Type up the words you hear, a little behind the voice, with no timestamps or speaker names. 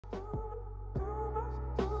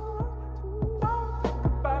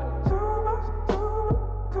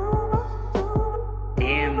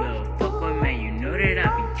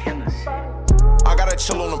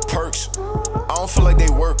chill on the perks. I don't feel like they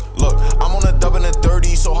work. Look, I'm on a dub in the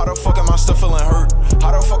 30, so how the fuck am I still feeling hurt? How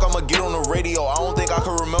the fuck I'ma get on the radio? I don't think I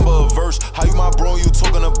can remember a verse. How you my bro, you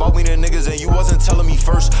talking about me to niggas and you wasn't telling me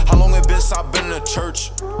first? How long it been since I been in the church?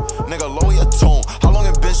 Nigga, lower your tone. How long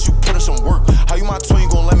it been since you put in some work? How you my twin, you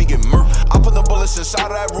gon' let me get murked? I put the bullets inside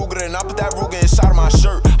of that Ruger and I put that Ruger inside of my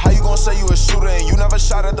shirt. How you gon' say you a shooter and you never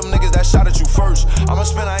shot at them niggas that shot at you first? I'ma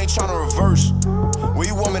spin, I ain't tryna reverse. Where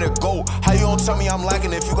you want me to go? How you gon' tell me I'm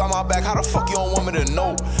lacking? If you got my back, how the fuck you don't want me to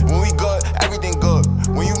know? When we good, everything good.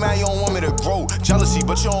 When you mad, you don't want me to grow. Jealousy,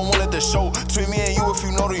 but you don't want it to show. Between me and you, if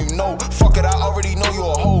you know, then you know. Fuck it, I already know you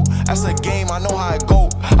a hoe. That's the game, I know how it go.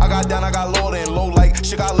 I got down, I got lower than low, like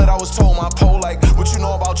shit got lit, I was told my pole, like what you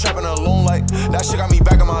know about trapping alone, like that shit got me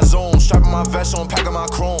back in my zone. Strapping my vest on, packing my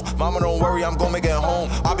chrome. Mama, don't worry, I'm gon' make it home.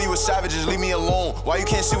 I be with savages, leave me alone. Why you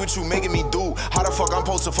can't see what you making me do? How the fuck I'm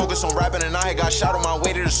supposed to focus on rapping and I had got shot on my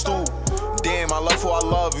way to the stool? Damn, I love who I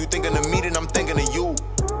love. You thinking of me, then I'm thinking of you.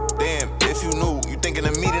 Damn, if you knew, you thinking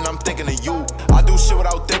of me, then I'm thinking of you. I do shit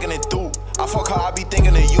without thinking it through. I fuck her, I be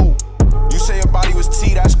thinking of you. You say your body was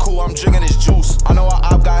tea, that's cool, I'm drinking his juice. I know a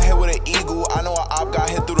op got hit with an eagle, I know a op got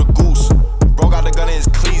hit through the goose. Bro got the gun in his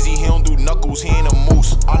cleasy, he don't do knuckles, he ain't a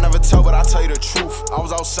moose. I never tell, but I tell you the truth. I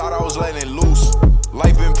was outside, I was letting it loose.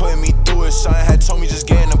 Life been putting me through it, son had told me just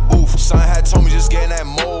get in the booth. Son had told me just get in that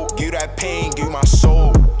mold, give you that pain, give you my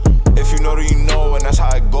soul. If you know, then you know, and that's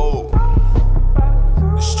how it go.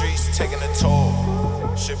 The streets taking a toll,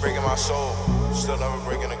 shit breaking my soul, still never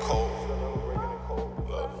breaking the code.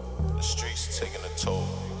 The streets taking a toll,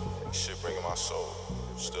 shit breaking my soul,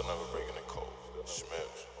 still never breaking the code.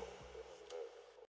 Millz.